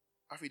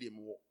 Afi dey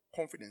mo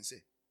confidence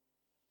say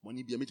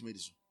money bia metime di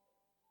so.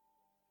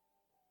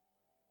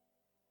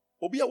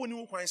 Obi a woni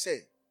ho kwan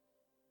say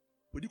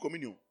odi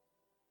communion.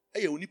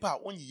 Eye onipa a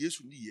onyi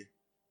Yesu ni ye.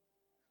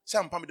 Say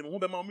ampa me de mo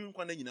be ma me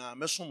kwan na nyina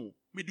mesom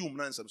me di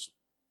umna nsam so.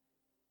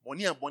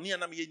 Boni a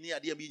na me ye ni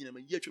ade a me nyina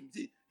me ye atwam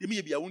ti de me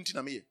ye bia wonti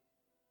na me ye.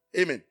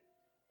 Amen.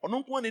 Ono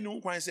nko na ni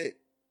ho kwan say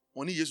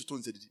oni Yesu to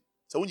nse didi.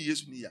 Say onyi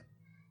Yesu ni ya.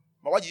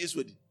 Ma waje Yesu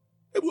adi.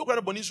 Ebi okwa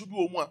na boni su bi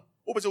wo mu a,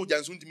 wo pese wo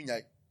janso ntimi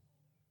nyai.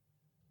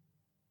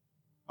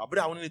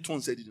 Abra woni ne to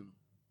nse didi no.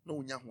 Na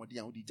wonya hoɔden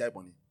a wodi jai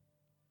boni.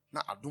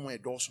 Na adom e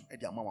dɔɔso e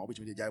de ama wa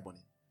wobetumi de jai boni.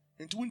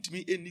 Enti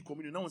wontimi enni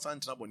communion na won san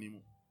tena boni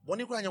mu.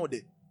 Boni kura anya wo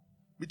de.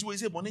 Biti wo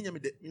say boni nya me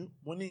de.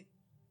 Boni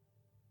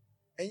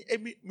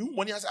me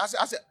boni ase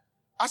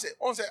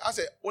on say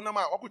ase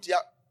onama wakutia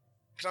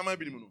krama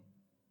bi ni mu no.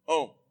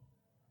 Oh.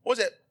 O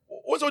say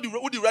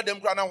odi radem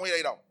kura na ho yɛ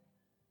ira.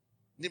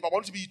 Ni baba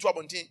no ti bi tu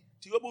abonten.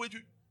 Ti wo bo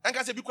wetu.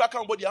 Anka say bi kura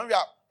kan body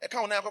anhwa e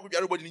kan na yakwa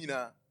biare body ni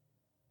nyina.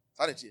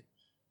 Sa na tie.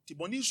 Ti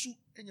boni su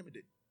enya me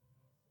de.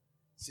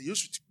 Say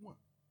Yesu ti mu.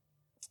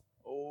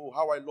 Oh,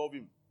 how I love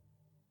him.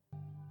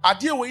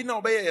 Adie we na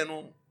obeye ye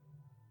no.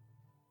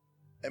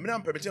 Emina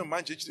mpemete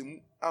man chechire mu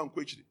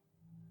anko echire.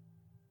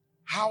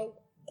 How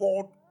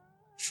God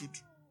should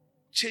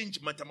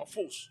change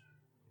metamorphose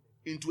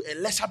into a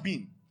lesser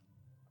being.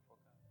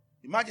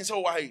 Imagine say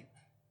why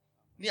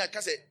ni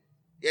aka say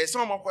ye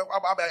some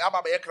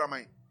aba ye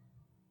kraman.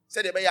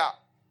 Say de be ya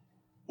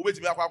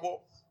obetimi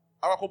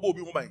akwakọ bo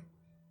obi hu ban.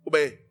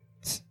 Obey.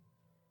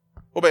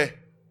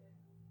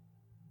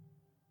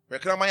 We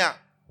kraman ya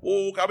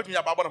o ka betimi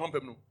ababo na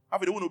pampam no.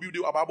 Afi de won obi de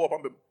ababo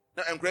pampam.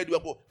 Na enkra di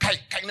wako kai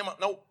na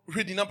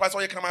hwedi na pass o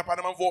ye kraman pa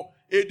na manfo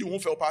e di hu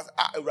fel pass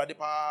awurade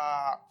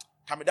pa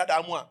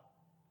kamedada mu a.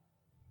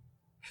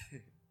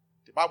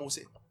 The Bible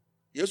say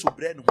Yesu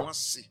bread ho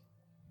ase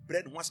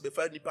be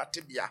fa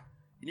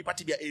nipa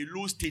tibia a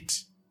low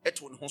state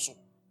eto ne ho so.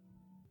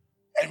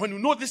 And when you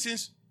know these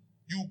things,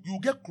 you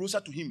get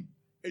closer to him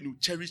and you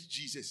cherish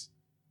Jesus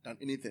than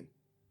anything.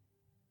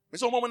 Me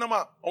so mo na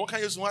ma o kan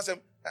Yesu asem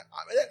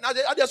na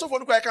dey so for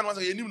no kwa kan no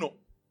say enim no.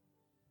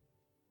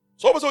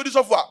 So so this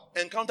of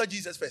encounter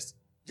Jesus first.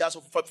 Just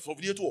for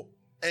video to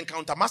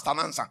encounter master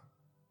answer.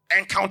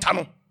 Encounter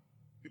no.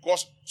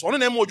 Because so no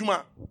name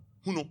odwuma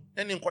who know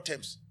any in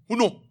terms. Who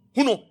know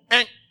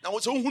and now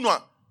so who know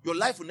your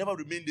life will never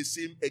remain the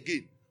same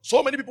again.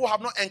 So many people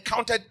have not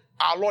encountered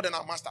our Lord and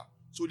our Master.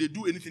 So they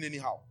do anything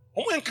anyhow.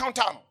 Omo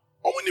encounter no.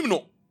 Omo nim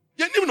no.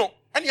 Ye nim no.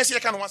 Ani yesi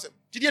yeka no wasem.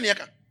 Tidi na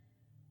yeka.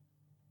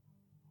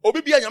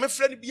 Obi bia nyame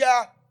frɛ ne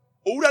bia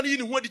owura ne yi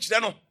ne ho adi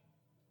kyerɛ no.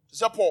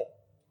 Se Paul.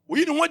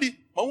 Oyi ne ho adi,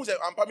 ma hu se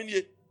ampa me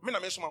nie, me na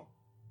me soma.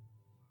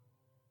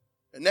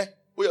 Ene,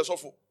 o ye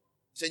sofo.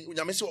 Se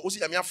nyame se o si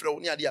nyame afrɛ wo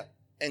ne ade a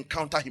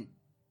encounter him.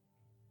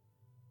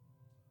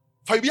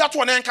 For you be at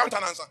one encounter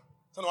answer.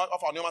 So no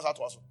afa no masa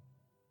to aso.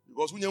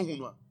 Because when you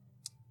know.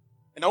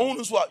 And I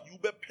want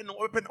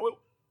to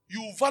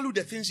you value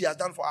the things he has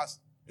done for us.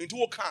 Into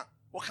what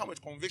come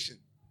with conviction.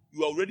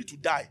 You are ready to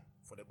die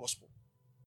for the gospel.